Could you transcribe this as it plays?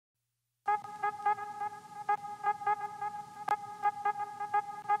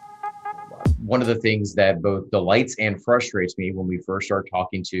one of the things that both delights and frustrates me when we first start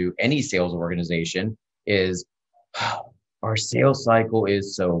talking to any sales organization is our sales cycle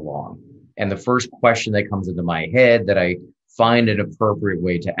is so long. And the first question that comes into my head that I find an appropriate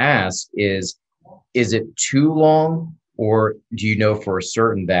way to ask is it too long? Or do you know for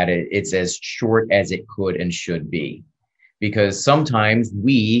certain that it's as short as it could and should be? Because sometimes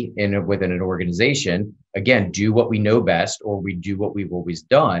within an organization, again, do what we know best, or we do what we've always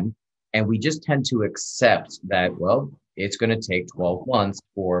done. And we just tend to accept that, well, it's going to take 12 months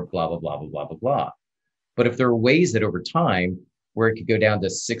for blah, blah, blah, blah, blah, blah, blah. But if there are ways that over time where it could go down to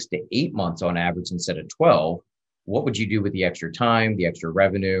 6 to 8 months on average instead of 12, what would you do with the extra time, the extra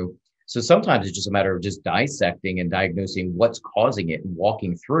revenue? So sometimes it's just a matter of just dissecting and diagnosing what's causing it and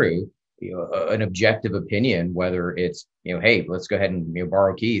walking through an objective opinion, whether it's, hey, let's go ahead and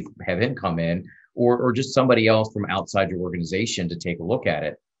borrow Keith, have him come in, or just somebody else from outside your organization to take a look at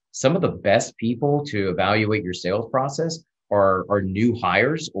it. Some of the best people to evaluate your sales process are new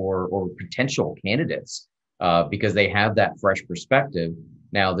hires or potential candidates because they have that fresh perspective.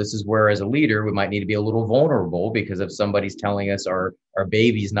 Now, this is where, as a leader, we might need to be a little vulnerable, because if somebody's telling us our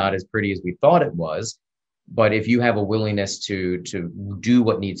baby's not as pretty as we thought it was, but if you have a willingness to do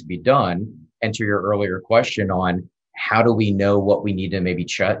what needs to be done, and to your earlier question on how do we know what we need to maybe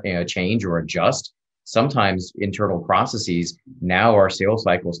change or adjust, sometimes internal processes, now our sales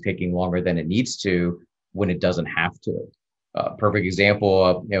cycle is taking longer than it needs to when it doesn't have to. Perfect example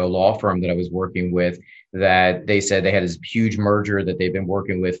of a law firm that I was working with, that they said they had this huge merger that they've been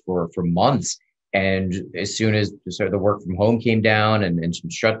working with for months. And as soon as sort of the work from home came down and some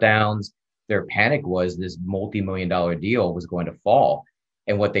shutdowns, their panic was this multi-million-dollar deal was going to fall.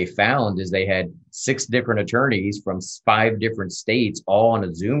 And what they found is they had 6 different attorneys from 5 different states all on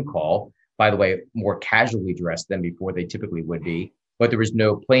a Zoom call, by the way, more casually dressed than before they typically would be, but there was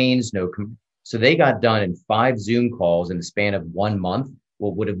no planes, so they got done in 5 Zoom calls in the span of 1 month,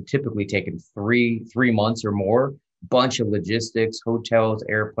 what would have typically taken three months or more, bunch of logistics, hotels,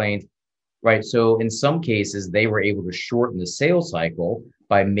 airplanes, right? So in some cases, they were able to shorten the sales cycle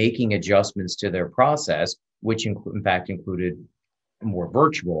by making adjustments to their process, which in fact included more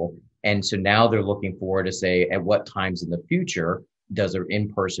virtual. And so now they're looking forward to say, at what times in the future does an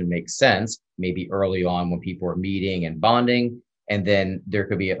in-person make sense? Maybe early on when people are meeting and bonding. And then there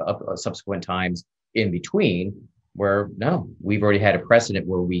could be a subsequent times in between where, no, we've already had a precedent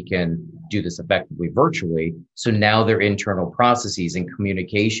where we can do this effectively virtually. So now their internal processes and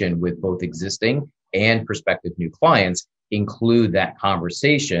communication with both existing and prospective new clients include that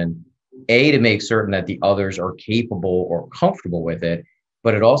conversation, to make certain that the others are capable or comfortable with it.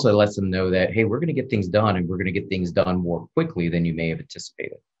 But it also lets them know that, hey, we're going to get things done, and we're going to get things done more quickly than you may have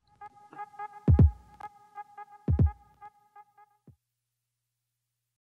anticipated.